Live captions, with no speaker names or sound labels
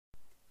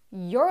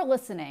You're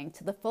listening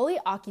to the Fully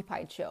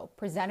Occupied Show,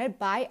 presented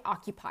by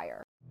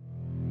Occupier.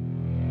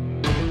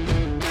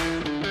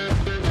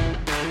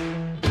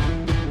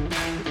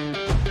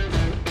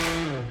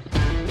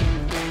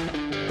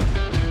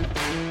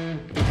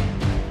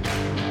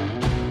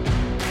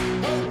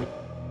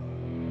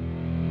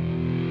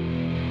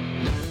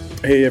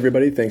 Hey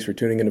everybody, thanks for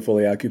tuning in to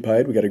Fully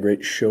Occupied. We got a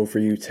great show for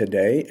you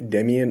today.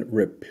 Damian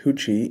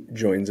Repucci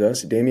joins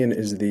us. Damian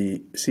is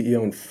the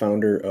CEO and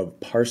founder of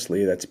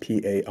Parslii, that's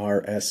Parslii.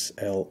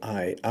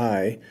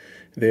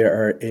 They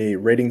are a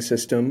rating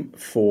system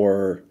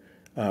for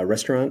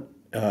restaurant,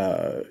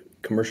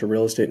 commercial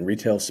real estate, and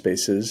retail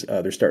spaces.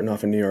 They're starting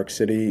off in New York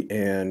City,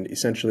 and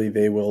essentially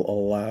they will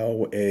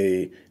allow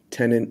a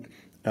tenant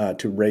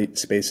to rate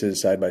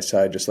spaces side by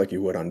side, just like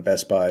you would on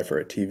Best Buy for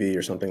a TV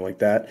or something like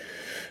that.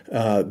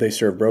 They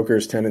serve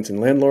brokers, tenants, and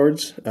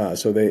landlords.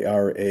 So they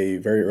are a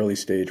very early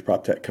stage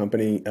prop tech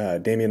company.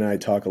 Damian and I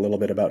talk a little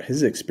bit about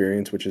his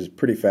experience, which is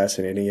pretty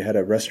fascinating. He had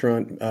a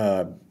restaurant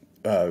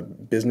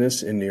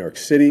business in New York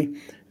City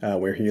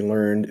where he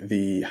learned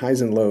the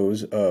highs and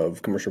lows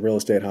of commercial real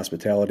estate,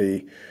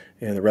 hospitality,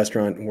 and the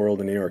restaurant world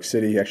in New York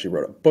City. He actually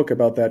wrote a book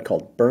about that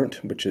called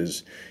Burnt, which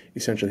is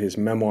essentially his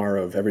memoir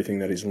of everything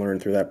that he's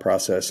learned through that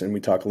process. And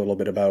we talk a little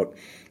bit about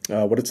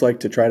what it's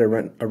like to try to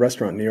rent a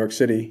restaurant in New York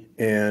City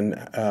and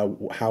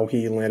how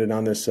he landed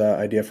on this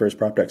idea for his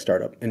prop tech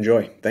startup.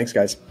 Enjoy. Thanks,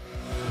 guys.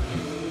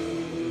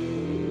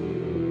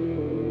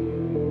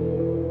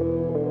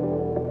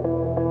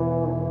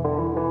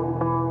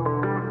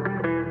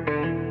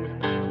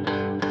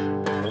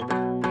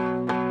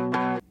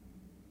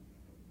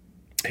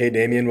 Hey,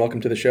 Damian,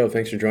 welcome to the show.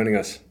 Thanks for joining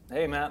us.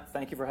 Hey, Matt.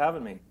 Thank you for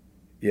having me.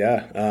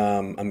 Yeah,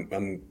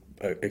 I'm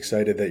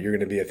excited that you're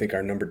going to be, I think,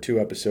 our number 2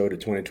 episode of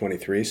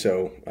 2023.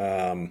 So,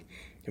 and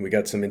we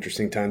got some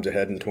interesting times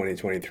ahead in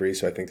 2023.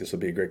 So I think this will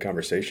be a great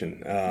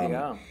conversation.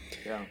 Yeah.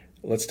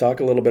 Let's talk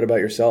a little bit about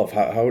yourself.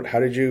 How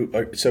did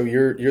you? So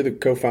you're the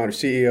co-founder,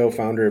 CEO,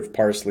 founder of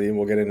Parslii, and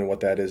we'll get into what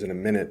that is in a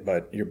minute.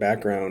 But your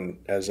background,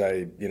 as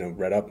I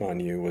read up on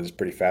you, was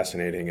pretty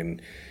fascinating,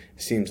 and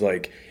seems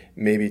like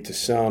maybe to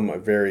some a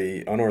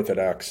very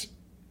unorthodox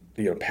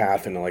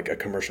path into like a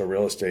commercial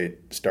real estate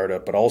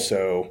startup, but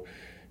also,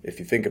 if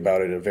you think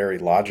about it, a very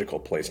logical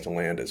place to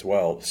land as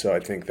well. So I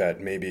think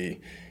that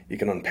maybe you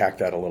can unpack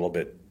that a little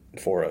bit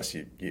for us.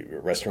 You're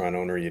a restaurant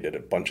owner, you did a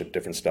bunch of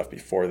different stuff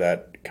before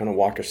that. Kind of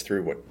walk us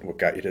through what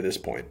got you to this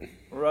point.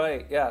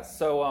 Right, yeah.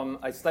 So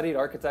I studied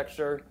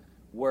architecture,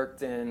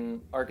 worked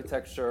in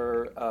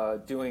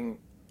architecture, doing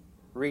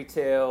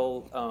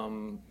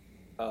retail,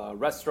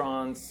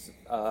 restaurants,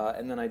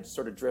 and then I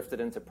sort of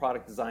drifted into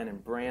product design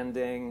and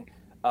branding.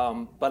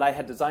 But I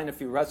had designed a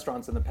few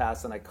restaurants in the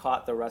past, and I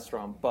caught the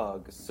restaurant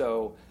bug.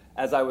 So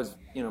as I was,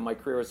 my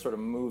career was sort of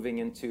moving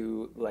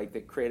into like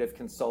the creative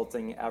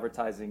consulting,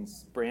 advertising,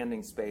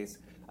 branding space,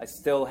 I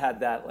still had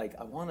that, like,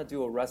 I want to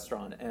do a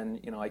restaurant. And,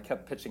 I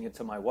kept pitching it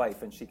to my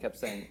wife, and she kept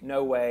saying,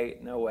 no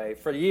way,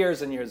 for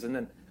years and years. And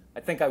then I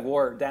think I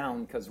wore her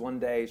down because one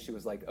day she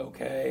was like,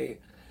 okay,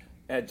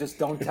 just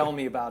don't tell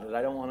me about it.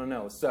 I don't want to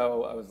know.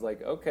 So I was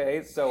like,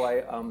 okay. So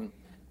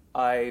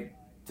I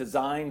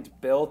designed,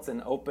 built,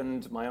 and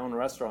opened my own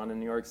restaurant in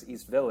New York's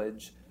East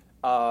Village.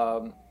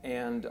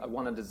 And I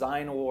won a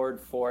design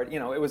award for it.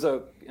 It was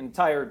an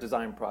entire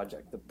design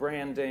project, the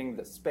branding,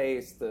 the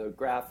space, the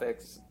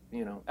graphics,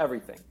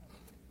 everything.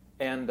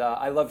 And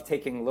I love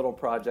taking little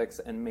projects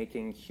and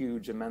making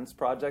huge, immense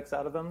projects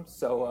out of them.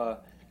 So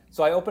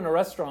I opened a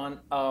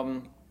restaurant,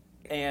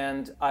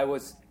 and I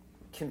was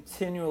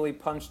continually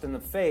punched in the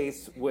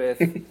face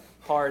with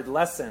hard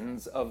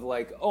lessons of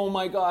like, oh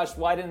my gosh,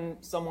 why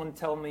didn't someone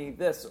tell me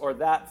this or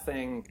that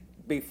thing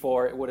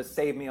before? It would have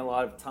saved me a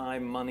lot of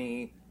time,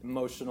 money,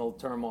 emotional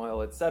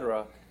turmoil,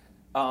 etc.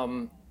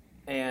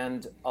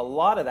 And a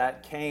lot of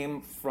that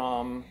came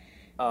from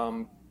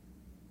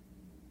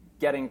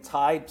getting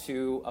tied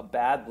to a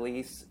bad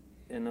lease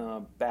in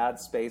a bad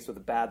space with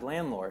a bad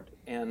landlord,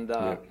 and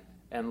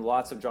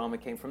lots of drama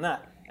came from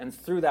that. And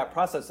through that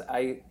process,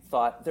 I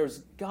thought there's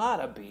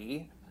gotta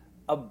be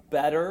a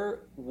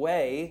better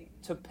way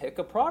to pick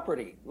a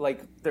property.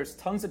 Like, there's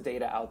tons of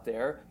data out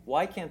there.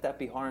 Why can't that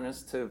be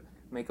harnessed to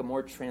make a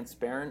more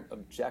transparent,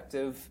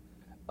 objective,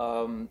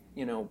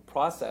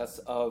 process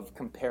of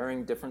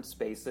comparing different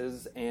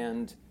spaces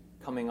and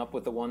coming up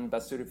with the one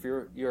best suited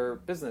for your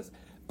business?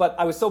 But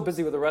I was so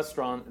busy with the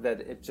restaurant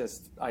that it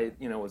just,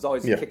 was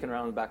always kicking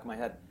around in the back of my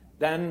head.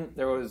 Then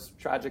there was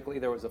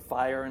a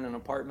fire in an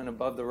apartment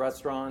above the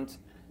restaurant,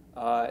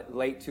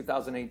 late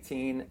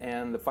 2018,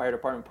 and the fire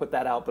department put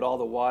that out, but all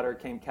the water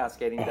came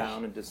cascading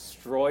down and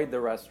destroyed the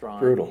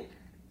restaurant. Brutal.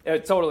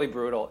 Totally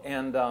brutal.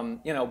 And,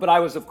 but I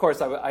was, of course,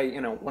 I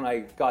when I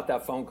got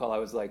that phone call, I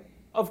was like,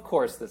 of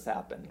course this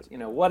happened.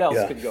 What else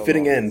could go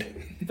fitting wrong? end.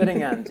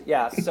 Fitting end,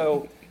 yeah.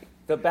 So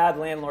the bad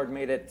landlord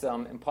made it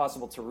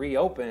impossible to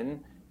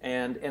reopen,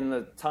 and in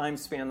the time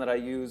span that I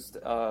used,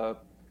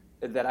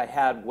 that I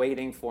had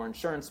waiting for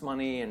insurance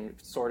money and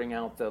sorting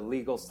out the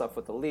legal stuff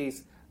with the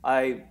lease,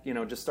 I,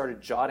 just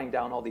started jotting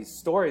down all these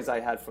stories I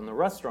had from the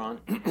restaurant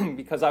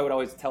because I would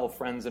always tell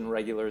friends and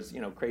regulars,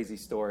 crazy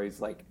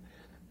stories like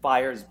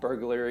fires,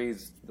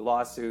 burglaries,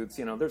 lawsuits,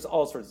 there's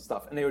all sorts of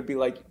stuff. And they would be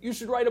like, you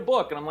should write a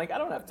book. And I'm like, I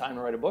don't have time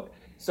to write a book.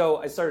 So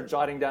I started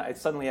jotting down, I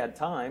suddenly had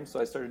time.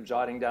 So I started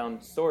jotting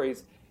down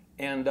stories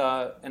and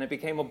it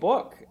became a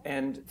book.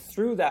 And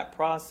through that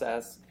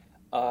process,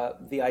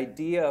 the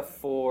idea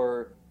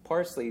for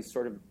Parsley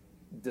sort of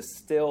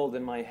distilled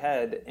in my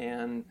head,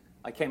 and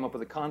I came up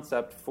with a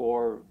concept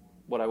for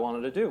what I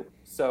wanted to do.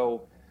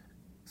 So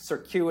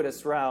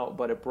circuitous route,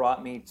 but it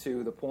brought me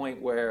to the point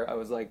where I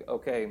was like,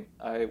 okay,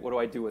 what do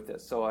I do with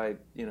this? So I,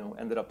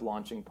 ended up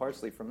launching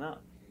Parsley from that.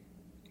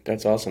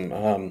 That's awesome.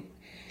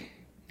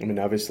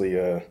 Obviously,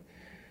 a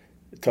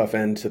tough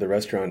end to the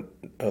restaurant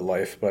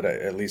life, but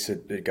at least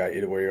it got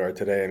you to where you are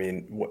today.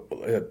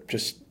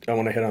 I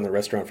want to hit on the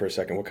restaurant for a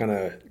second. What kind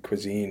of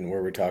cuisine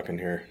were we talking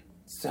here?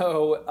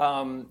 So,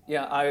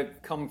 I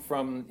come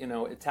from,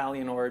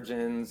 Italian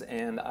origins,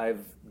 and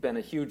I've been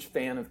a huge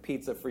fan of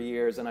pizza for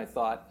years, and I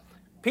thought,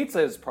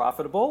 pizza is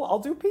profitable, I'll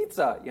do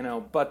pizza,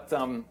 but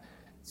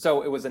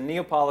so it was a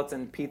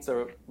Neapolitan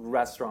pizza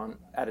restaurant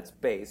at its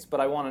base, but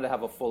I wanted to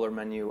have a fuller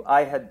menu.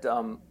 I had,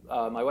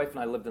 my wife and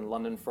I lived in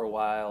London for a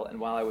while, and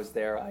while I was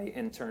there, I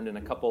interned in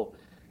a couple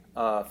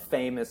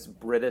famous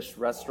British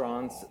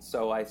restaurants,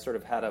 so I sort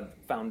of had a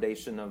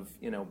foundation of,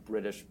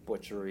 British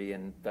butchery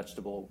and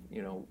vegetable,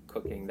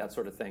 cooking, that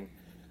sort of thing.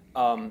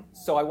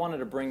 So I wanted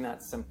to bring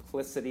that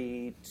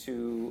simplicity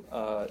to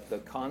the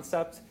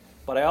concept,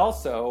 but I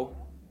also,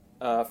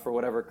 for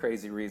whatever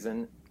crazy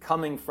reason,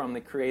 coming from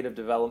the creative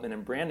development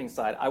and branding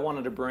side, I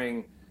wanted to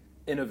bring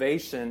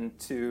innovation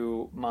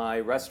to my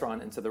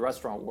restaurant and to the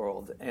restaurant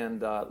world.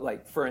 And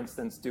for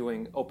instance,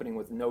 opening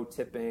with no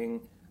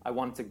tipping. I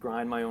wanted to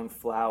grind my own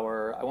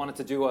flour. I wanted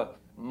to do a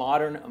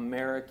modern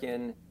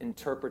American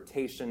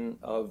interpretation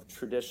of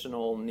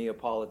traditional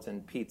Neapolitan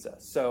pizza.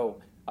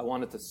 So I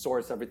wanted to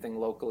source everything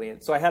locally.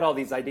 And so I had all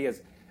these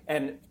ideas.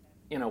 And,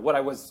 what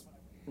I was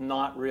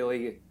not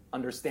really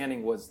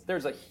understanding was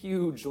there's a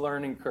huge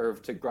learning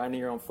curve to grinding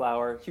your own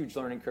flour, huge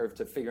learning curve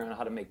to figuring out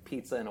how to make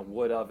pizza in a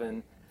wood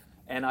oven.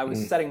 And I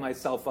was setting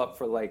myself up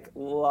for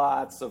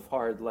lots of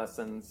hard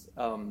lessons.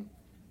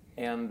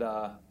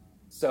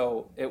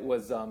 So it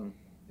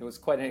was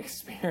quite an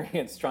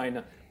experience trying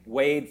to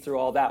wade through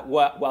all that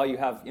while you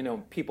have,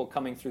 people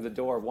coming through the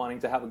door wanting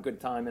to have a good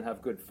time and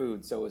have good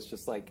food. So it was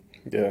just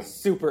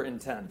super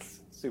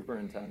intense.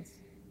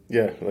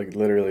 Yeah,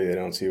 literally they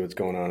don't see what's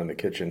going on in the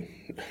kitchen.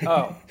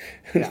 Oh,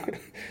 yeah.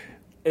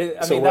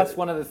 That's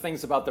one of the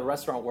things about the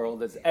restaurant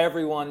world is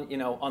everyone,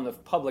 on the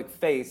public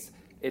face,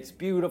 it's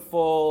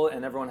beautiful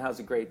and everyone has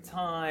a great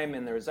time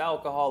and there's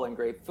alcohol and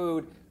great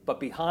food. But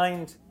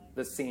behind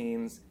the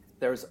scenes,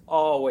 there's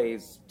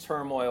always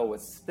turmoil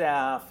with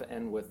staff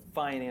and with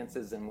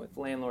finances and with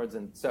landlords.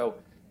 And so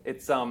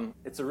it's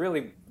a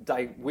really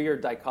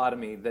weird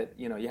dichotomy that,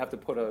 you have to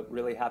put a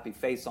really happy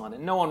face on.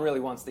 And no one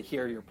really wants to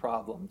hear your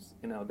problems.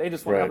 They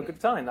just want to have a good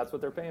time. That's what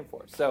they're paying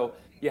for. So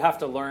you have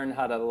to learn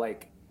how to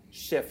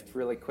shift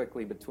really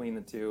quickly between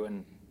the two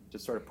and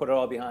just sort of put it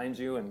all behind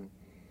you and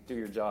do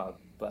your job.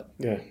 But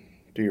yeah,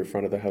 do your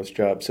front of the house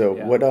job. So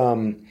yeah. What,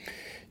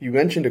 you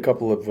mentioned a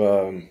couple of,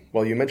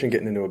 you mentioned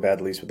getting into a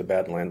bad lease with a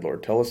bad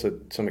landlord. Tell us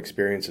some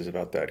experiences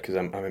about that, because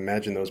I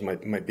imagine those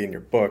might be in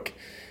your book,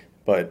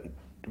 but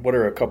what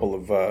are a couple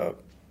of,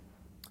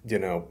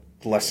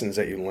 lessons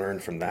that you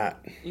learned from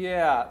that?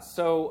 Yeah,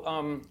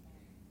 so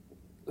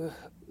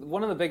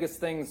one of the biggest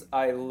things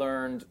I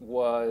learned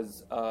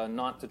was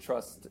not to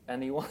trust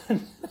anyone.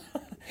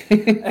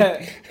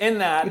 In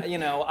that,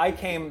 I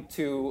came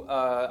to,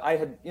 I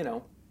had,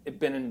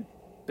 been in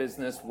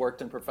business,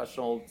 worked in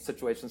professional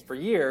situations for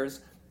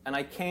years, and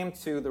I came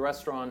to the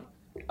restaurant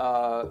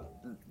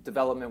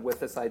development with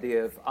this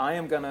idea of I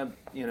am going to,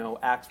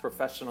 act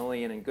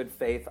professionally and in good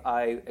faith.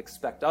 I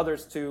expect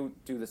others to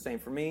do the same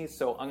for me,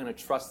 so I'm going to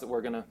trust that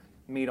we're going to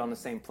meet on the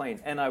same plane.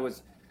 And I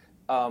was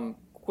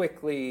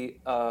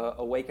quickly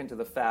awakened to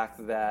the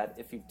fact that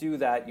if you do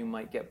that, you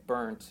might get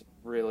burnt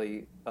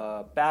really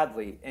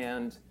badly.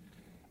 And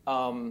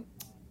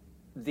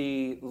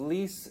the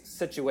lease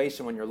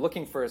situation, when you're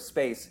looking for a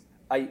space,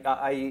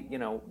 I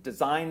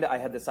designed, I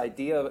had this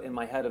idea in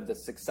my head of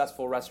this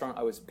successful restaurant.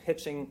 I was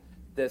pitching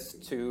this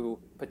to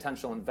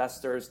potential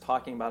investors,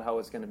 talking about how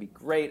it's going to be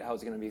great, how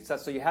it's going to be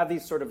successful. So you have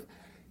these sort of,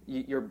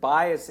 your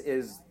bias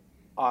is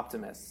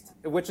optimist,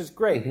 which is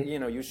great.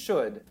 Mm-hmm. You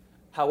should.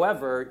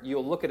 However,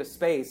 you'll look at a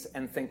space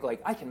and think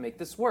I can make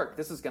this work.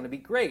 This is going to be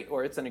great,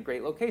 or it's in a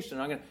great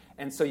location.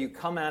 And so you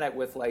come at it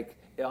with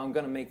I'm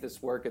going to make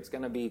this work. It's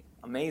going to be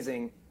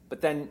amazing.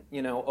 But then,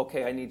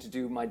 okay, I need to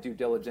do my due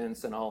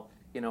diligence, and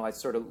I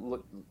sort of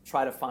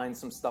try to find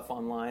some stuff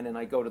online, and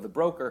I go to the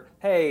broker.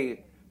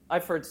 Hey,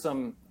 I've heard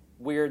some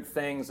weird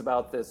things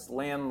about this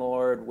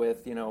landlord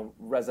with,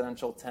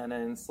 residential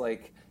tenants.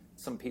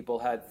 Some people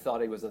had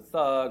thought he was a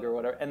thug or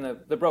whatever. And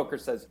the broker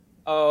says,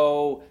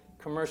 oh,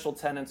 commercial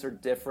tenants are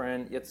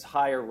different. It's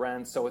higher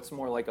rent, so it's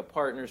more like a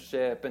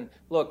partnership. And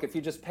look, if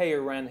you just pay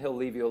your rent, he'll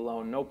leave you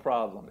alone, no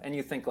problem. And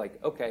you think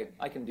like, okay,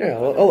 I can do Yeah,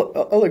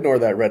 that. I'll ignore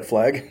that red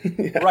flag.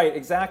 Yeah. Right,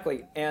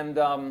 exactly. And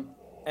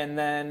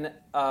then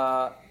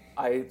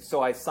I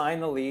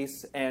signed the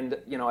lease, and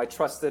I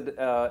trusted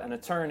an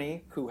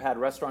attorney who had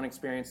restaurant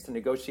experience to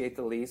negotiate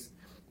the lease,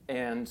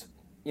 and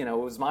it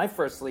was my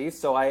first lease,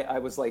 so I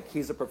was like,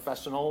 he's a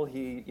professional,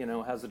 he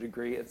has a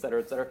degree, et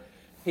cetera, et cetera.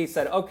 He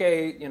said,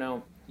 okay,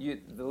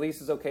 the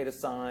lease is okay to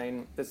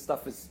sign. This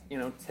stuff is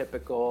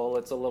typical.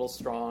 It's a little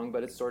strong,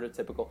 but it's sort of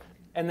typical.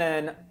 And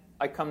then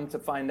I come to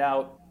find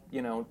out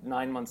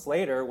 9 months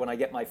later, when I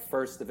get my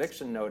first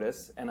eviction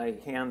notice and I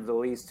hand the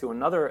lease to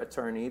another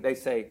attorney, they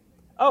say,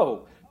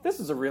 oh, this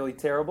is a really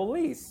terrible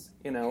lease,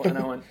 and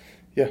I went,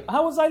 Yeah.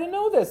 how was I to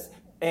know this?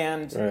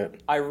 And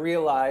Right. I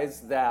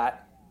realized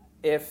that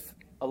if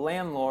a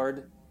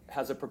landlord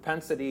has a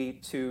propensity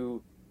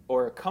to,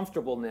 or a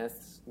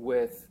comfortableness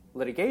with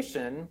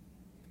litigation,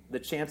 the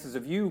chances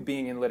of you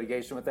being in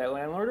litigation with that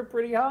landlord are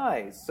pretty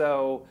high.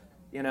 So,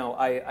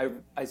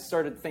 I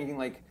started thinking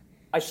like,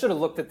 I should have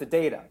looked at the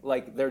data.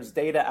 Like, there's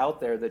data out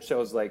there that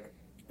shows like,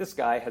 this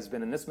guy has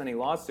been in this many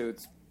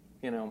lawsuits,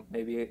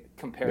 maybe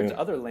compared to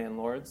other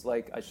landlords.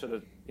 Like, I should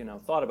have,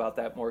 thought about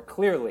that more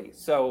clearly.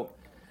 So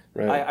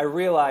Right. I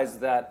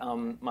realized that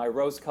my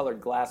rose-colored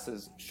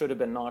glasses should have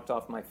been knocked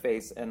off my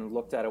face and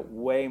looked at it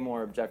way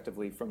more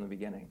objectively from the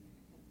beginning.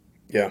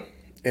 Yeah.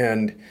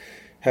 And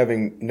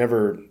having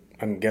never,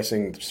 I'm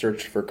guessing,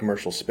 searched for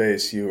commercial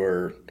space,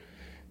 you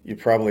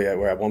probably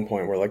at one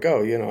point were like,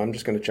 oh, I'm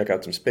just going to check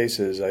out some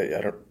spaces. I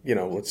don't,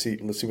 let's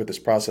see what this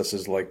process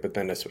is like. But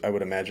then I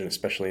would imagine,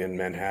 especially in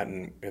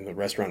Manhattan, in the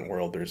restaurant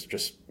world, it's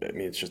just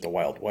a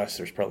Wild West.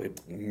 There's probably a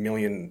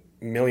million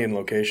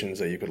locations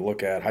that you could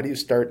look at. How do you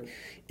start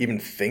even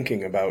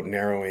thinking about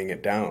narrowing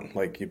it down?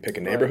 Like, you pick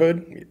a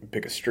neighborhood, you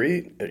pick a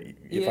street,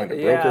 you find a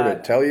broker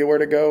to tell you where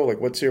to go.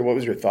 Like, what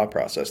was your thought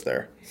process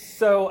there?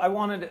 So I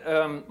wanted,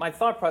 my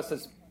thought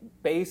process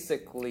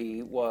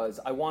basically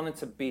was, I wanted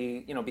to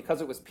be,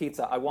 because it was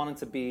pizza, I wanted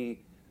to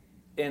be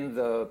in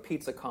the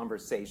pizza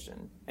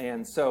conversation.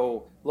 And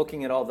so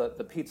looking at all the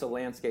pizza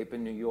landscape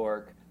in New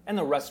York and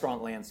the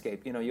restaurant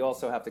landscape, you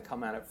also have to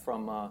come at it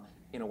from,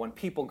 when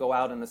people go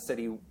out in the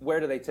city, where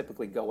do they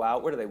typically go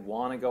out? Where do they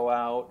want to go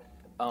out?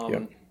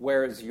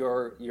 Where is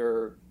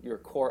your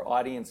core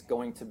audience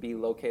going to be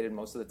located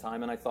most of the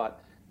time? And I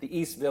thought, the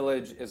East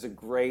Village is a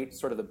great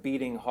sort of the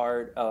beating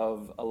heart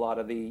of a lot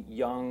of the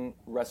young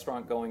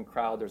restaurant-going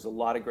crowd. There's a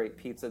lot of great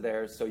pizza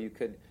there, so you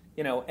could,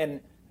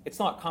 and it's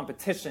not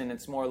competition.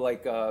 It's more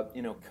like a,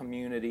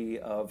 community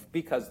of,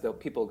 because the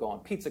people go on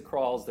pizza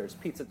crawls. There's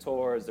pizza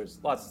tours. There's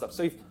lots of stuff.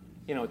 So,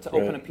 to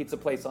open a pizza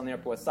place on the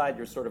Upper West Side,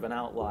 you're sort of an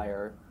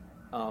outlier.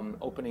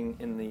 Opening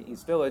in the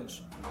East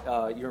Village,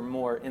 you're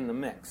more in the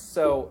mix.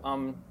 So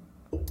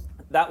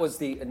that was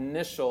the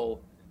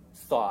initial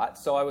thought.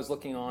 So I was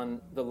looking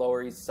on the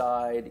Lower East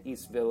Side,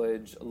 East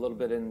Village, a little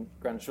bit in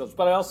Greenwich Village,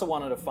 but I also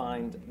wanted to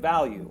find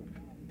value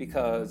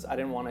because I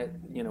didn't want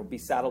to, be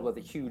saddled with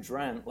a huge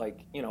rent.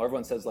 Like,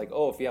 everyone says like,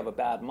 oh, if you have a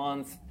bad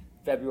month,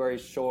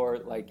 February's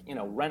short, like,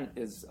 rent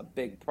is a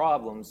big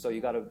problem. So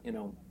you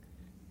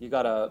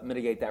gotta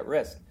mitigate that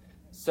risk.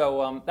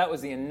 So that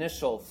was the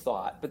initial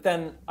thought. But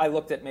then I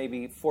looked at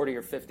maybe 40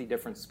 or 50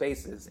 different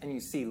spaces, and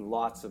you see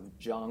lots of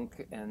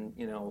junk and,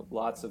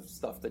 lots of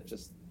stuff that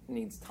just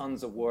needs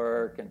tons of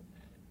work and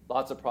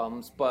lots of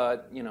problems.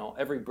 But,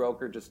 every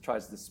broker just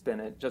tries to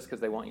spin it just because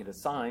they want you to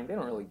sign. They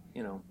don't really,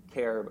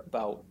 care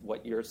about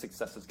what your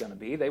success is going to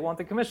be. They want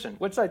the commission,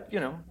 which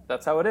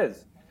that's how it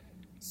is.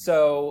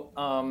 So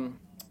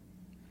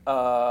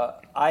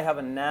I have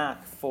a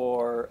knack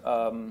for...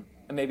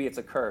 maybe it's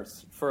a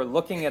curse, for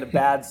looking at a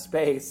bad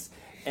space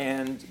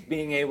and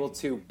being able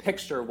to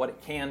picture what it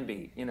can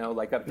be.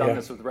 Like I've done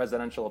this with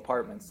residential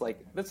apartments.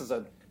 Like, this is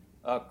a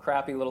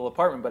crappy little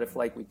apartment, but if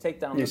like we take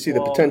down this the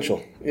wall,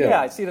 potential.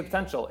 Yeah, I see the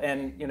potential.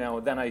 And,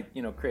 then I,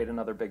 create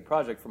another big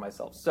project for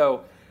myself.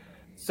 So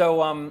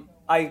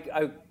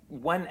I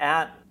went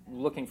at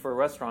looking for a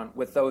restaurant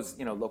with those,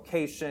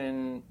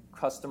 location,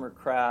 customer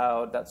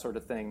crowd, that sort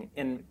of thing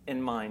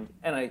in mind.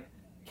 And I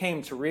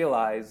came to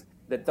realize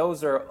that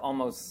those are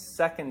almost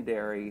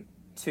secondary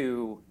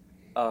to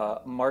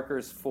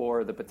markers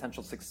for the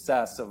potential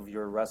success of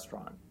your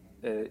restaurant.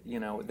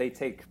 They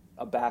take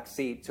a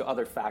backseat to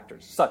other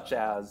factors, such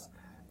as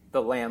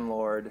the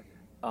landlord,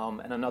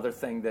 and another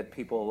thing that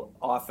people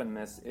often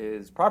miss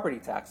is property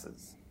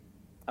taxes.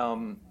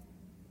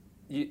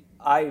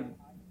 I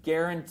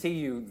guarantee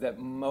you that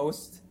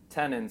most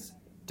tenants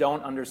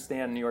don't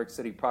understand New York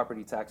City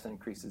property tax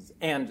increases,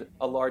 and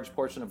a large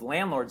portion of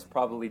landlords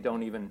probably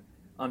don't even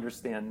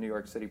understand New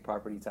York City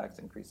property tax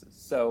increases.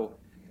 So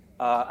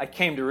I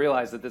came to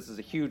realize that this is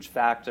a huge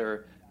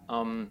factor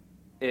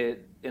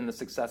in the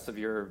success of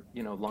your,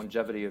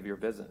 longevity of your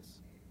business.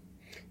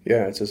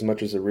 Yeah, it's as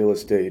much as a real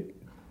estate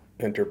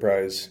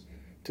enterprise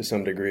to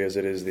some degree as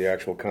it is the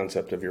actual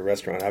concept of your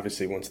restaurant.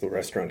 Obviously, once the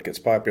restaurant gets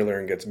popular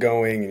and gets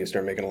going and you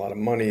start making a lot of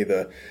money,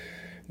 the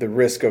the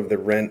risk of the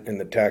rent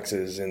and the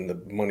taxes and the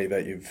money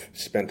that you've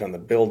spent on the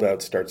build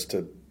out starts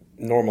to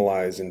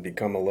normalize and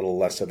become a little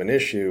less of an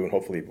issue, and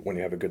hopefully when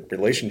you have a good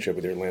relationship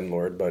with your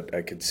landlord. But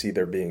I could see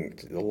there being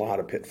a lot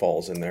of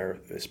pitfalls in there,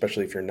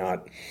 especially if you're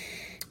not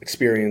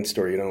experienced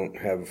or you don't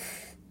have,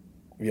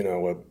 you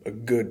know, a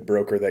good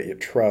broker that you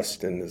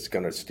trust and is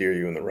going to steer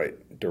you in the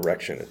right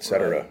direction, et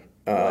cetera.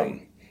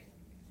 Right.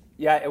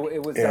 Yeah,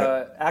 it was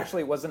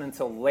actually, it wasn't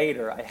until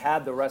later. I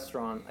had the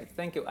restaurant.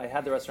 I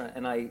had the restaurant,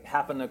 and I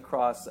happened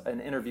across an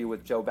interview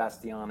with Joe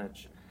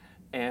Bastianich,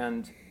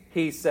 and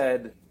he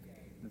said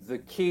the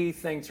key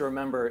thing to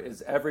remember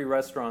is every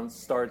restaurant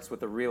starts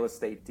with a real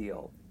estate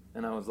deal.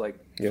 And I was like,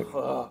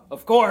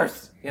 of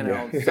course, you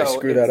know. Yeah. So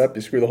screw that up,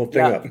 you screw the whole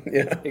thing up.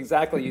 Yeah,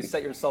 exactly. You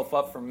set yourself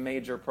up for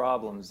major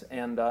problems,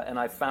 and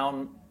I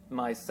found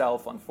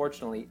myself,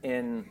 unfortunately,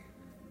 in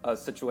a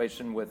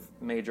situation with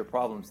major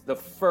problems. The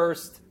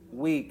first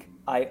week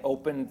I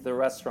opened the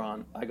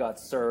restaurant, I got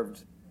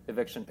served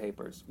eviction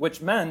papers, which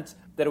meant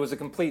that it was a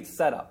complete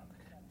setup.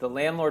 The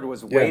landlord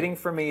was waiting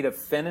for me to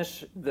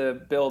finish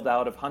the build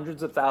out of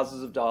hundreds of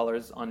thousands of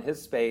dollars on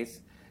his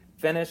space,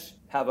 finish,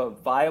 have a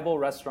viable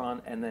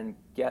restaurant, and then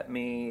get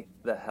me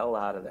the hell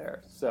out of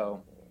there.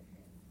 So,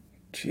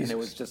 Jesus. And it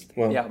was just,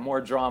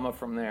 more drama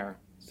from there.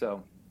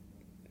 So,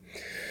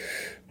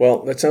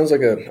 well, that sounds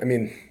like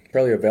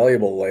probably a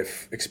valuable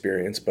life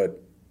experience,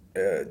 but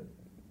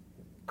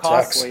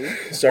costly.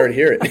 Sorry to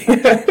hear it.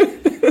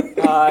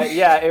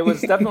 It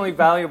was definitely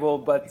valuable,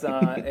 but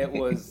it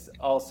was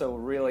also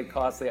really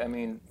costly. I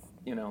mean,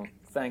 you know,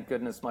 thank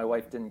goodness my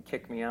wife didn't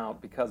kick me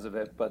out because of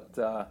it,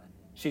 but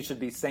she should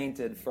be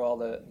sainted for all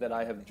that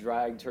I have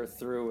dragged her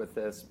through with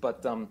this.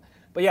 But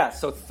yeah,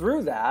 so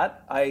through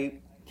that, I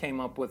came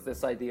up with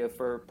this idea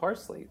for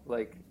Parsley.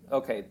 Like,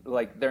 okay,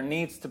 like there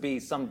needs to be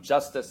some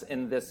justice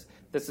in this.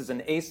 This is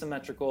an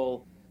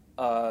asymmetrical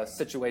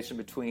situation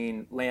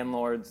between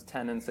landlords,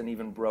 tenants, and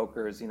even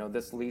brokers. You know,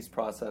 this lease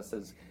process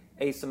is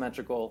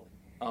asymmetrical.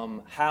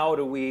 How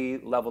do we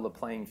level the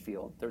playing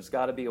field? There's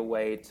got to be a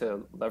way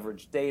to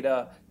leverage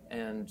data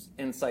and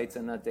insights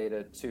in that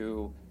data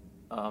to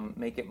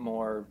make it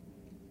more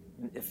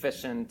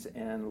efficient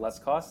and less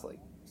costly.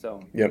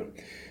 So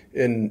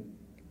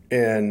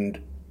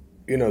and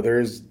you know,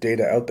 there's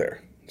data out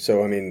there.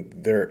 So I mean,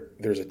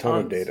 there's a ton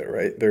of data,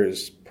 right?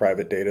 There's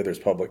private data, there's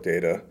public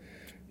data,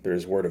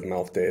 there's word of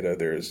mouth data,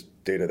 there's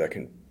data that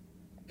can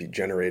be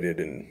generated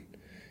in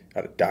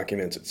out of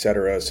documents, et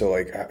cetera. So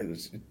like,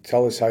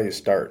 tell us how you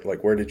start.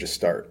 Like, where did you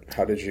start?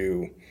 How did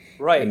you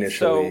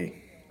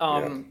initially?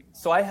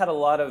 So I had a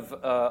lot of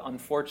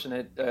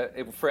unfortunate,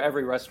 for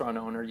every restaurant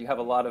owner, you have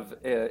a lot of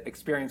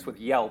experience with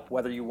Yelp,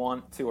 whether you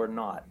want to or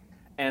not.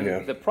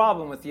 And the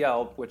problem with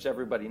Yelp, which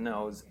everybody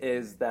knows,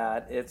 is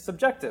that it's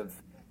subjective.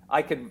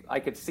 I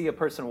could see a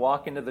person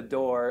walk into the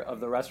door of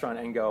the restaurant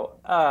and go,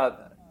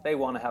 they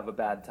want to have a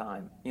bad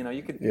time. You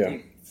know,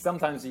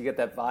 sometimes you get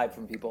that vibe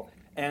from people.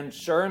 And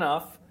sure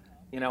enough,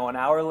 you know, an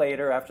hour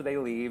later after they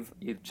leave,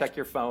 you check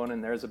your phone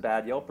and there's a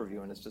bad Yelp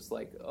review, and it's just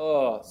like,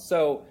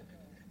 so,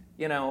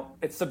 you know,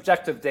 it's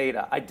subjective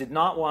data. I did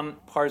not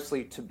want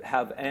Parsley to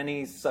have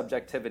any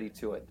subjectivity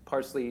to it.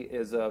 Parsley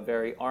is a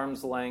very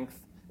arm's length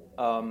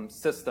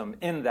system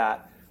in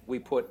that we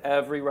put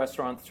every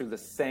restaurant through the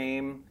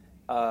same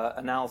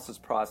analysis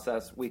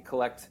process. We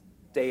collect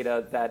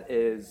data that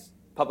is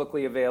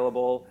publicly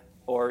available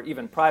or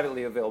even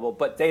privately available,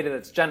 but data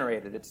that's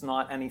generated. It's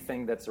not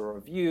anything that's a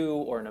review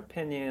or an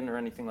opinion or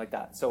anything like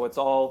that. So it's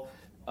all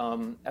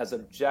as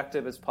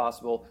objective as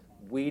possible.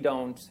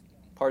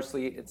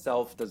 Parsley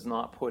itself does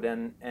not put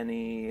in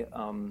any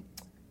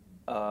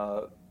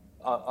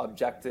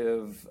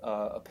objective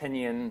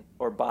opinion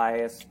or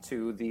bias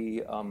to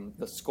the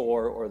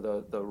score or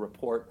the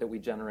report that we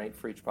generate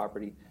for each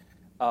property.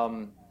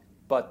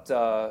 But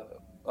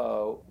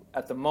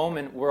at the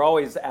moment, we're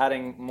always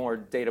adding more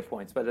data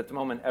points, but at the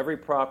moment, every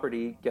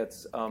property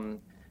gets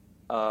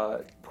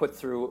put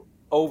through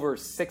over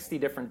 60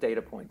 different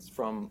data points,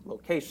 from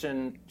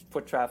location,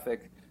 foot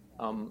traffic,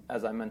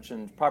 as I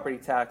mentioned, property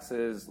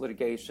taxes,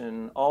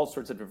 litigation, all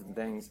sorts of different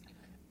things.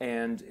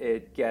 And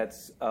it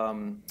gets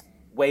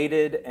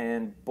weighted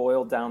and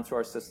boiled down through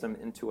our system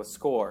into a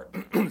score.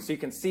 So you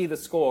can see the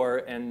score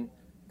and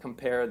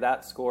compare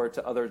that score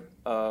to other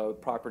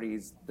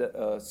properties,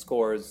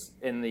 scores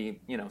in the,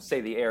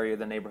 say the area,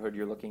 the neighborhood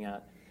you're looking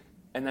at.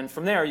 And then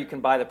from there, you can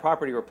buy the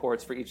property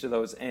reports for each of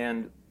those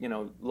and,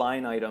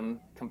 line item,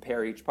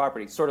 compare each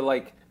property. Sort of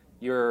like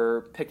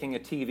you're picking a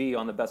TV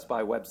on the Best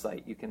Buy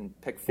website. You can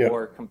pick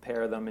four,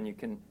 compare them, and you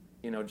can,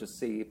 just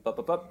see,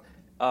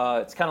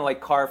 it's kind of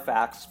like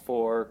Carfax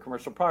for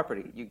commercial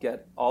property. You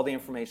get all the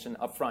information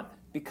up front.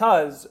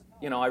 Because,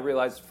 I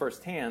realized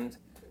firsthand,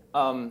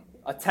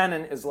 a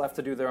tenant is left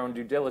to do their own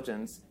due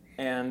diligence.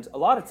 And a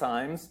lot of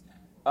times,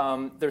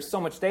 there's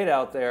so much data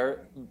out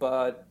there,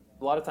 but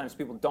a lot of times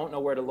people don't know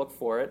where to look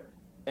for it.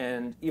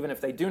 And even if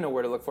they do know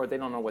where to look for it, they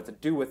don't know what to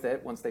do with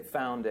it once they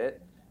found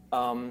it.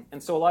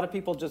 And so a lot of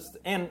people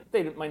and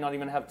they might not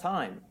even have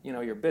time.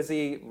 You're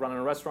busy running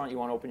a restaurant, you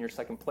want to open your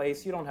second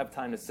place. You don't have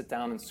time to sit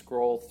down and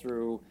scroll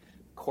through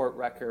court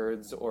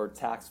records or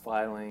tax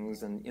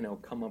filings and,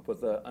 come up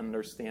with an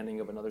understanding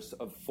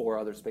of 4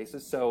 other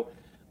spaces. So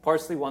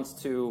Parsley wants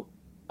to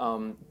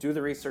do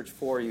the research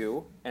for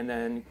you and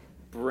then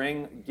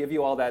give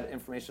you all that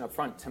information up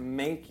front to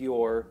make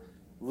your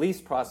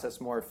lease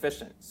process more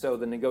efficient. So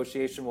the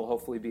negotiation will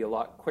hopefully be a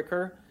lot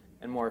quicker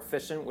and more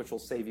efficient, which will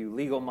save you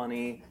legal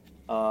money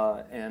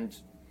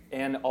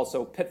and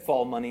also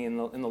pitfall money in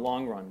the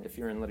long run. If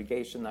you're in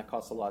litigation, that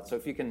costs a lot. So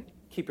if you can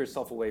keep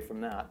yourself away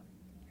from that.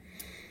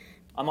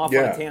 I'm off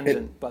on a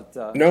tangent, but...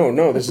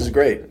 No, this is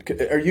great.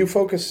 Are you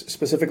focused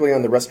specifically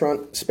on the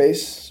restaurant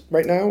space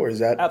right now, or is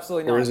that...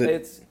 Absolutely not.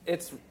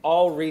 It's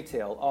all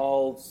retail,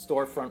 all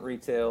storefront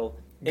retail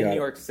in New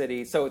York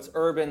City. So it's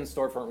urban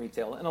storefront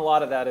retail, and a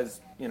lot of that is,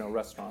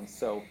 restaurants.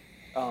 So,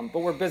 but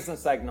we're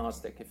business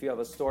agnostic. If you have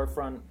a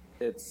storefront,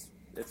 it's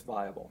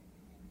viable.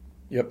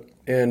 Yep.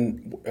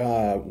 And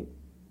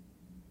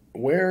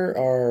where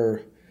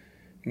are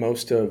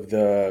most of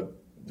the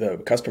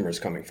customers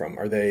coming from?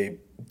 Are they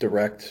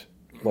direct,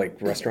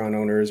 like restaurant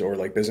owners or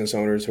like business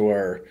owners who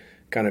are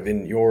kind of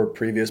in your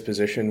previous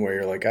position where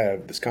you're like, I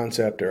have this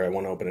concept or I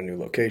want to open a new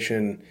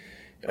location.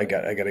 I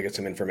got to get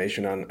some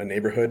information on a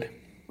neighborhood.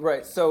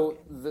 Right. So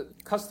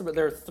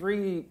there are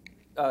 3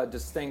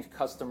 distinct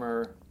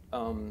customer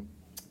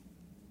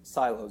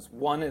silos.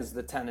 One is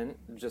the tenant,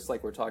 just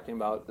like we're talking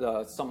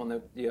about, someone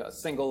that a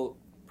single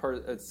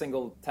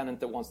tenant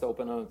that wants to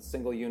open a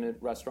single unit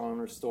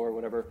restaurant or store,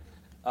 whatever,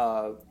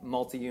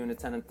 multi-unit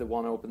tenant that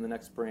want to open the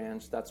next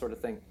branch, that sort of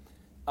thing.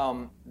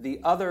 The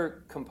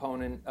other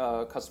component,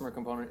 customer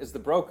component, is the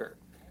broker.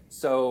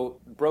 So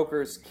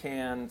brokers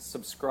can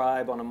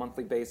subscribe on a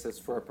monthly basis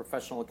for a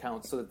professional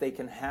account so that they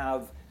can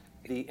have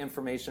the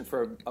information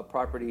for a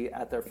property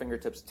at their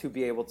fingertips to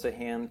be able to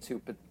hand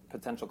to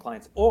potential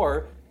clients.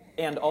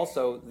 And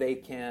also they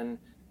can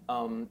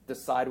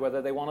decide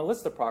whether they want to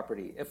list the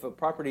property. If a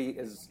property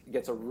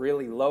gets a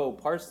really low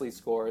Parsley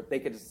score, they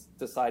could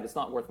decide it's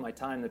not worth my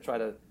time to try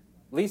to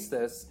lease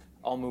this,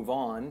 I'll move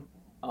on.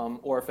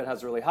 Or if it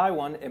has a really high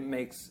one, it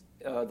makes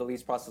the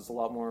lease process a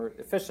lot more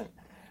efficient.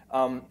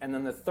 And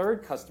then the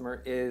third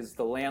customer is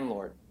the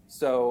landlord.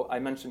 So I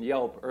mentioned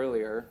Yelp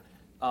earlier.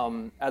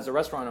 As a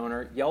restaurant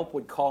owner, Yelp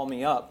would call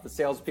me up. The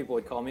salespeople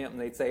would call me up and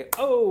they'd say,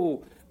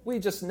 "Oh, we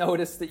just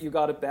noticed that you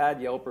got a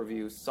bad Yelp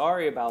review.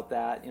 Sorry about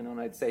that."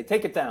 And I'd say,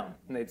 "Take it down."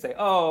 And they'd say,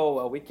 "Oh,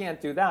 well, we can't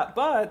do that.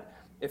 But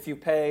if you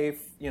pay,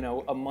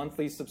 a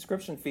monthly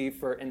subscription fee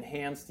for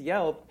enhanced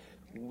Yelp,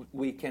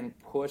 we can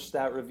push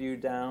that review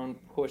down,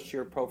 push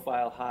your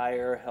profile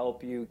higher,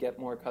 help you get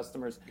more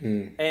customers."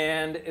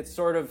 And it's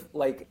sort of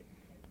like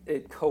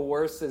it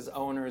coerces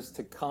owners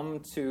to come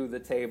to the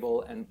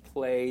table and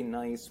play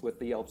nice with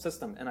the Yelp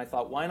system. And I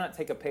thought, why not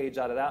take a page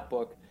out of that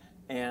book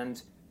and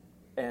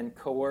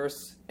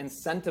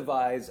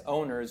incentivize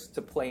owners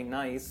to play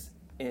nice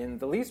in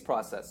the lease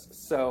process.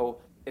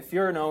 So if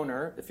you're an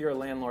owner, if you're a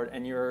landlord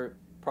and your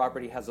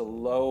property has a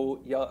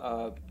low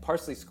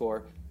Parsley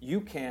score,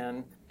 you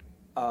can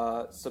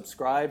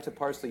subscribe to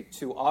Parsley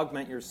to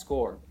augment your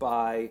score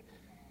by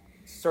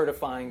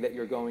certifying that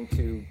you're going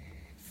to,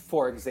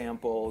 for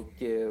example,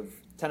 give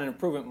tenant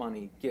improvement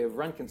money, give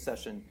rent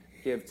concession,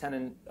 give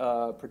tenant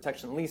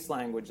protection lease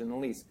language in the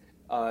lease.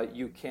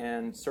 You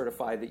can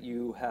certify that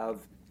you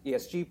have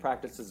ESG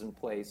practices in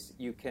place.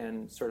 You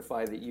can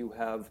certify that you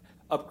have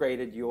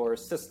upgraded your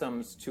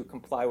systems to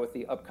comply with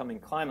the upcoming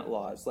climate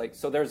laws.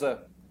 So there's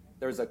a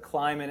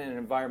climate and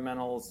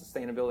environmental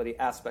sustainability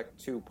aspect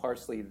to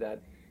Parsley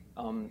that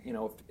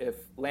if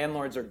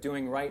landlords are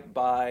doing right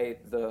by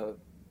the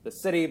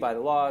city, by the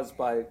laws,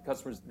 by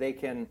customers, they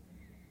can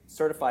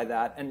certify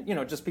that and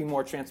just be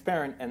more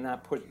transparent, and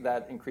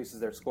that increases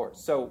their score.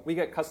 So we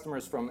get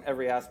customers from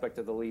every aspect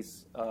of the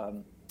lease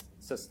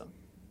system.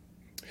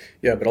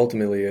 Yeah, but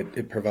ultimately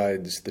it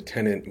provides the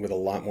tenant with a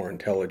lot more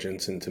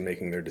intelligence into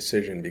making their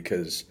decision,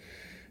 because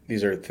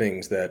these are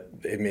things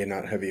that they may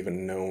not have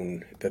even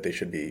known that they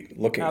should be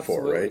looking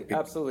for, right?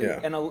 Absolutely. Yeah.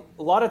 And a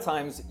lot of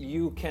times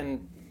you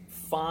can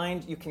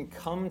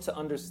come to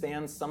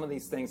understand some of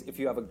these things if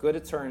you have a good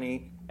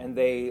attorney and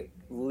they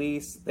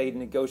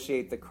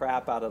negotiate the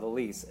crap out of the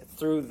lease.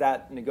 Through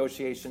that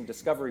negotiation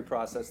discovery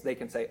process, they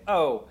can say,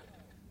 "Oh,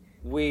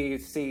 we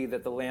see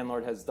that the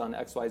landlord has done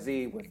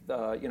XYZ with,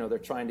 they're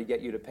trying to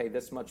get you to pay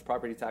this much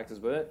property taxes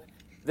with it."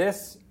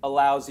 This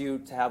allows you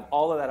to have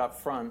all of that up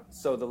front,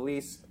 so the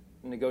lease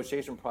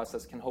negotiation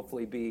process can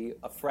hopefully be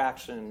a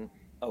fraction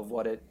of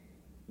what it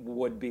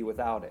would be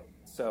without it.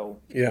 So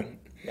yeah,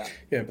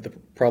 but the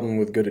problem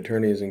with good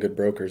attorneys and good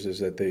brokers is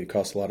that they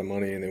cost a lot of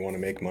money and they want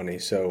to make money.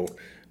 So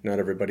not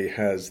everybody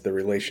has the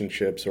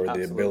relationships or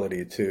the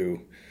ability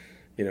to,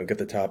 get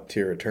the top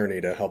tier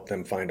attorney to help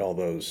them find all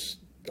those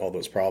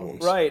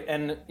problems. Right.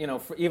 And,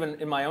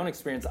 even in my own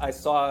experience, I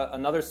saw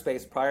another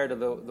space prior to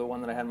the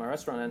one that I had my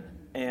restaurant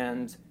in,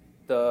 and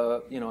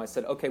I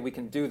said, "Okay, we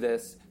can do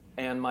this."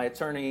 And my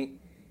attorney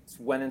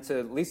went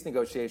into lease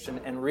negotiation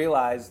and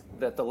realized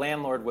that the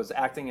landlord was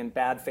acting in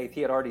bad faith.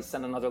 He had already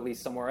sent another lease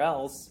somewhere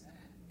else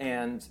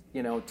and,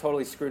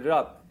 totally screwed it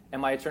up.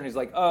 and my attorney's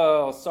like,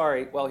 oh,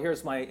 sorry, well,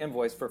 here's my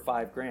invoice for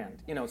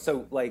 $5,000.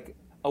 So like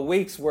a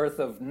week's worth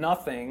of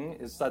nothing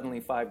is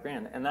suddenly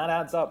 $5,000, and that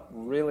adds up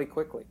really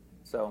quickly.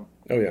 So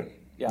oh yeah,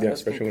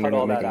 especially when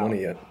you're not making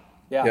money yet.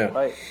 Yeah,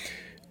 right.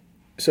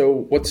 So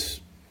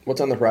what's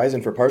on the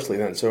horizon for Parsley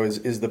then? So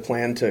is the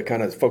plan to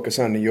kind of focus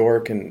on New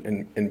York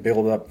and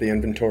build up the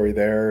inventory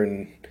there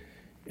and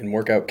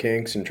work out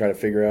kinks and try to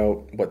figure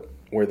out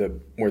where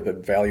the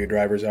value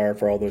drivers are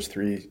for all those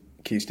three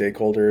key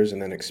stakeholders, and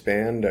then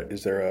expand?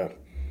 Is there a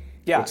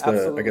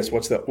absolutely. I guess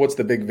what's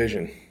the big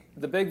vision?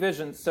 The big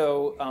vision.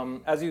 So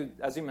as you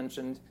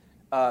mentioned,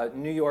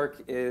 New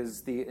York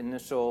is the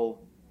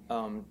initial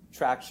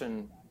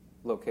traction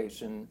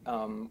location.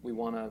 We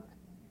want to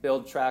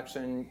build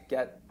traction,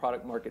 get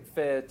product market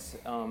fit,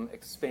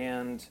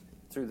 expand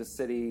through the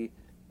city,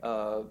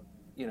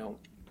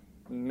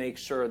 make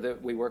sure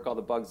that we work all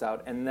the bugs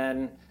out. And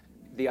then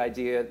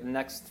the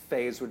next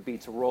phase would be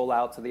to roll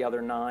out to the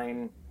other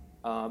 9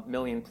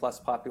 million plus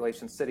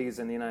population cities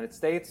in the United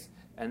States.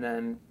 And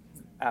then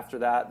after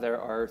that,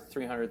 there are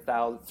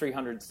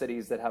 300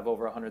 cities that have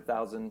over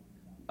 100,000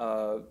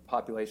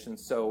 population,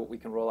 so we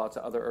can roll out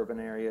to other urban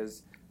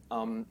areas.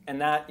 And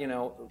that,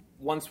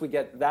 once we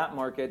get that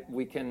market,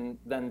 we can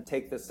then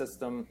take the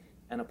system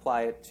and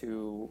apply it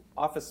to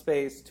office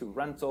space, to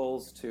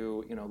rentals,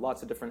 to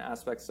lots of different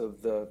aspects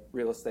of the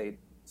real estate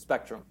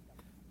spectrum.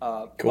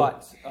 Cool.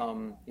 But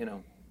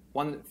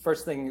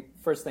first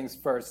things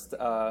first.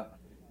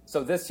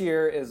 So this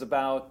year is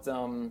about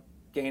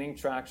gaining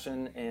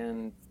traction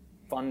and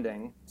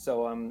funding.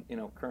 So I'm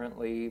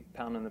currently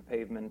pounding the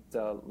pavement,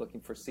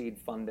 looking for seed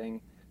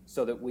funding,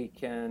 so that we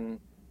can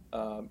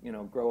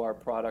grow our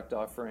product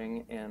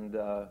offering and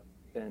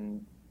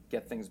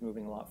get things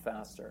moving a lot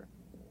faster.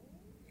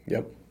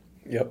 Yep.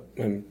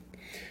 I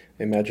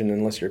imagine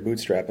unless you're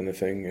bootstrapping the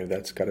thing,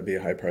 that's got to be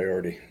a high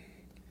priority.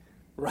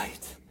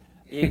 Right.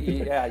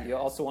 Yeah. You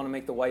also want to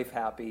make the wife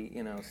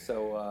happy,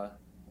 So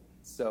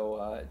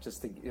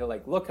just to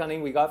like, look, honey,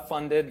 we got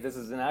funded. This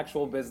is an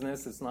actual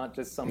business. It's not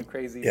just some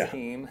crazy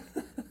scheme.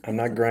 I'm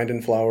not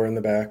grinding flour in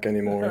the back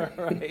anymore.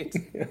 Right.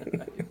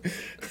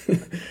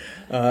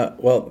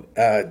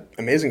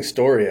 Amazing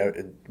story.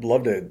 I'd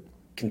love to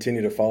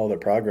continue to follow the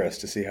progress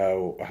to see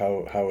how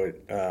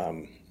it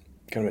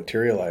kind of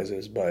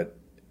materializes. But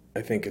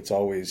I think it's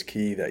always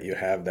key that you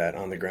have that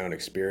on the ground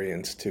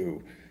experience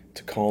to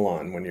call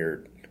on when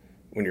you're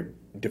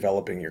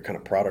developing your kind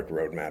of product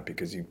roadmap,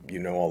 because you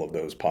know all of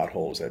those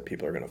potholes that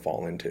people are going to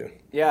fall into.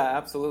 Yeah,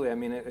 absolutely. I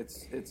mean,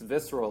 it's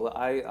visceral.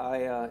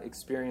 I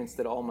experienced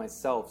it all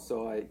myself,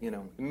 so I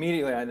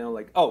immediately I know,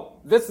 like, oh,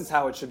 this is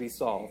how it should be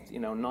solved.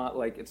 Not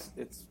like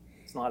it's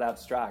not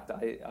abstract.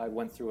 I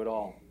went through it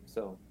all,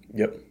 so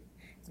it's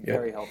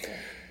very helpful.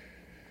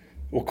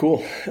 Well,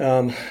 cool.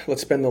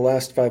 Let's spend the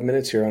last 5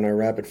 minutes here on our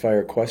rapid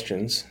fire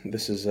questions.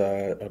 This is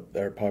our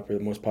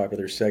most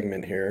popular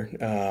segment here.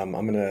 I'm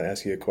going to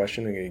ask you a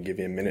question. I'm going to give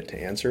you a minute to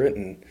answer it,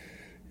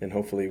 and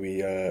hopefully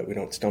we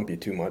don't stump you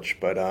too much.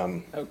 But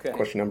okay.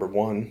 Question number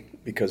 1,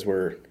 because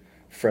we're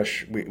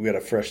fresh, we had a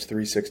fresh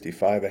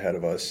 365 ahead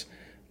of us.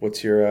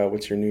 What's your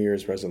New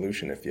Year's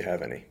resolution, if you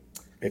have any?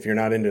 If you're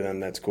not into them,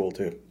 that's cool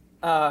too.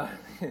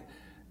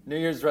 New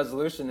Year's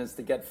resolution is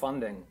to get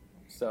funding.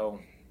 So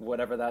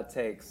whatever that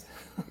takes.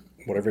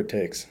 Whatever it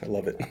takes. I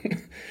love it.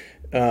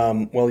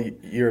 Well,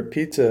 you're a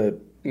pizza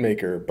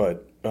maker,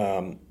 but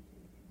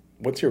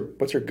what's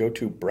your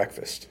go-to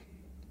breakfast?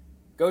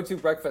 Go-to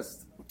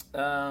breakfast?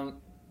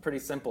 Pretty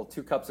simple.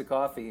 2 cups of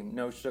coffee,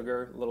 no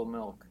sugar, little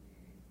milk.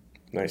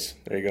 Nice.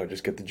 There you go.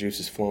 Just get the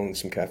juices flowing with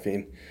some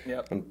caffeine.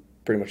 Yep. I'm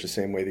pretty much the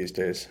same way these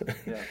days.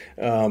 Yeah.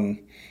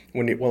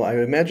 I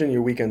imagine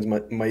your weekends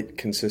might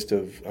consist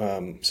of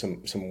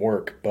some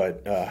work,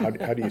 but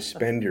how do you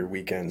spend your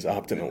weekends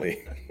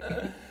optimally?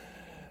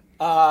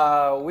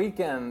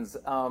 Weekends.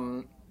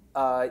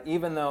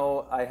 Even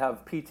though I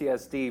have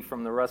PTSD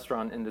from the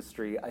restaurant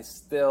industry, I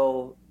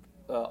still,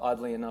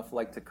 oddly enough,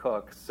 like to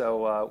cook.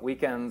 So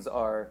weekends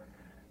are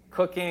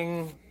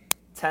cooking,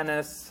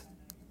 tennis,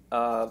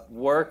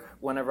 work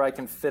whenever I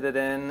can fit it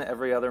in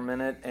every other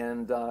minute,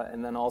 and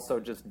then also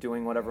just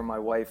doing whatever my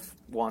wife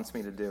wants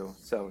me to do.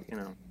 So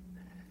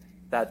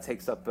that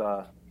takes up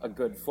a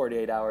good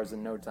 48 hours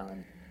in no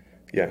time.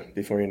 Yeah,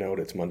 before you know it,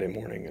 it's Monday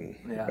morning and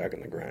you're back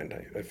on the grind.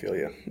 I feel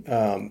you.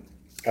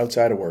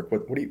 Outside of work,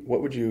 what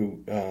would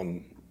you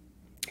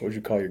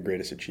call your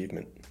greatest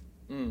achievement?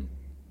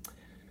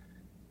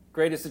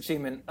 Greatest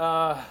achievement.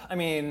 I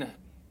mean,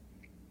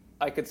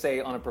 I could say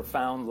on a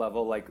profound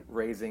level, like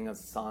raising a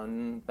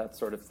son, that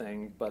sort of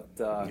thing, but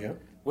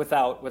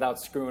without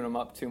screwing him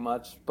up too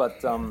much.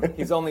 But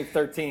he's only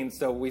 13,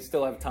 so we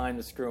still have time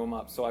to screw him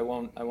up. So I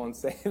won't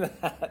say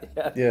that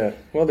yet. Yeah.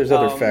 Well, there's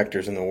other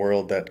factors in the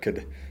world that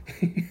could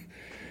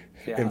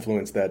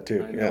influence that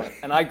too. Yeah.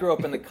 And I grew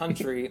up in the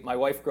country. My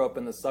wife grew up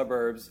in the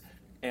suburbs.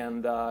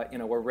 And,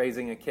 we're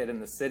raising a kid in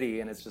the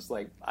city, and it's just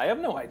like, I have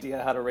no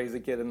idea how to raise a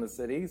kid in the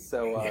city.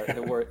 So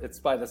it's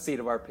by the seat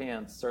of our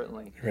pants,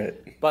 certainly.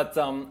 Right. But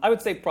I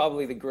would say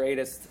probably the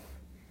greatest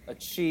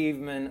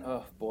achievement.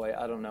 Oh boy,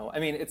 I don't know. I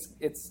mean,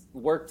 it's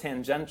work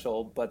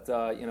tangential, but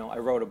I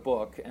wrote a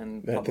book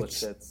and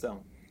published it,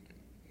 so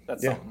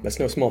that's something. That's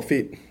no small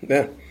feat.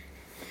 Yeah.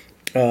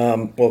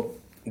 Well,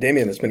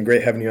 Damien, it's been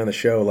great having you on the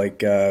show.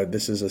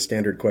 This is a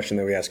standard question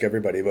that we ask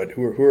everybody, but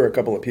who are a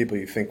couple of people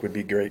you think would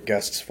be great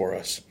guests for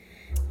us?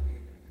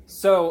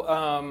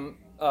 So,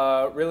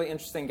 really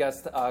interesting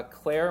guest,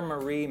 Claire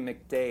Marie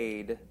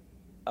McDade.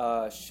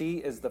 She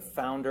is the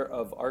founder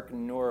of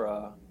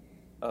Arcnura,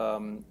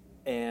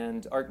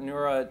 and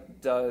Arcnura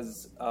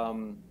does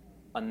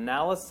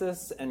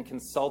analysis and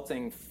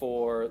consulting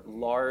for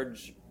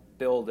large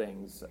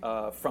buildings,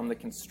 from the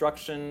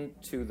construction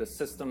to the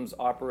systems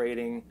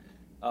operating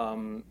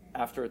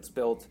after it's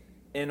built,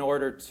 in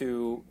order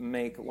to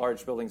make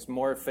large buildings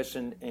more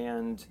efficient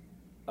and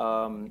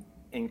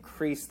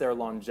increase their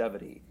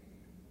longevity,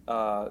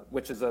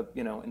 which is a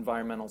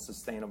environmental,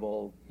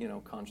 sustainable,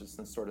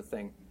 consciousness sort of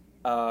thing.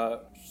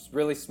 She's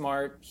really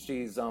smart.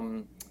 She's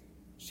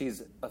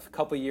a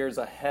couple years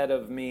ahead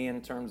of me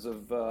in terms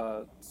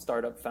of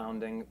startup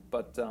founding,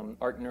 but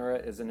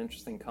Arcnura is an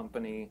interesting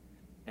company,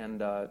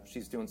 and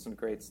she's doing some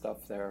great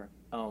stuff there.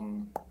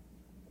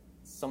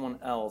 Someone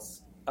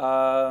else.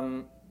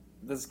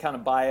 This is kind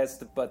of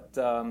biased, but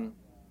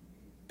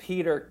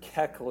Peter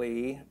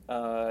Keckley.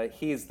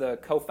 He's the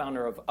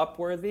co-founder of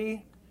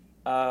Upworthy.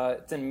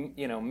 It's a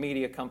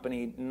media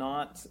company,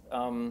 not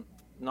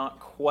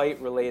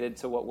quite related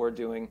to what we're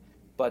doing,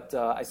 but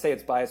I say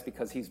it's biased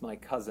because he's my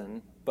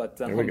cousin. But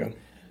there we go.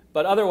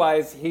 But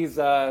otherwise, he's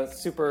a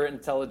super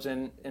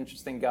intelligent,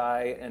 interesting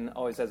guy, and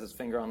always has his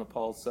finger on the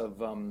pulse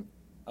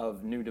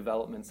of new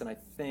developments. And I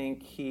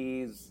think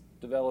he's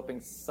developing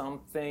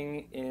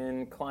something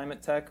in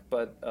climate tech,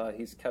 but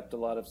he's kept a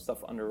lot of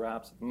stuff under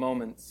wraps at the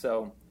moment.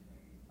 So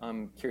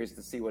I'm curious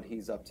to see what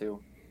he's up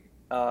to.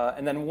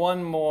 And then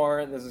one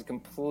more. This is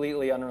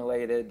completely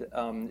unrelated.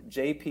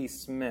 J.P.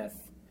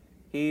 Smith.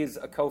 He's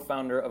a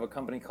co-founder of a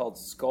company called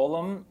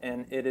Skolum,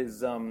 and it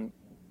is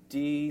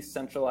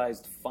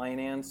decentralized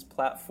finance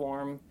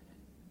platform.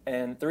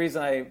 And the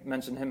reason I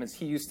mentioned him is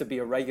he used to be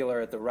a regular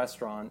at the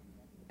restaurant,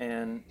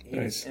 and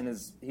he's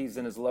Nice.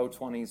 in his low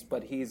 20s,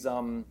 but he's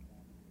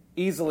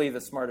easily the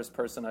smartest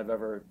person I've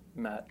ever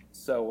met.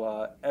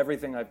 So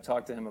everything I've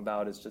talked to him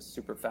about is just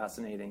super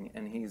fascinating,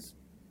 and his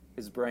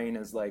brain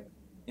is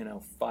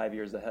 5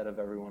 years ahead of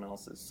everyone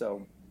else's.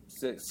 So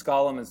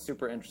Skolum is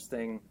super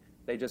interesting.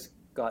 They just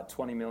got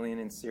 20 million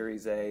in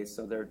Series A,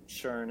 so they're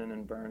churning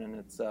and burning.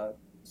 It's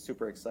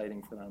super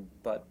exciting for them.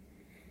 But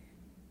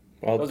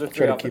those are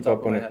three off the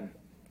top of my head.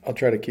 I'll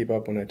try to keep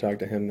up when I talk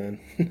to him then.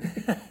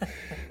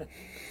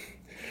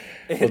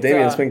 Well,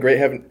 Damien, it's been great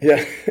having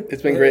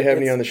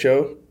you on the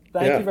show.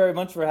 Thank you very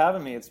much for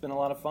having me. It's been a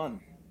lot of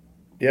fun.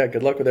 Yeah,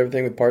 good luck with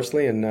everything with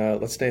Parsley, and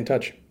let's stay in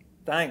touch.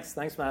 Thanks,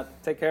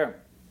 Matt. Take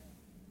care.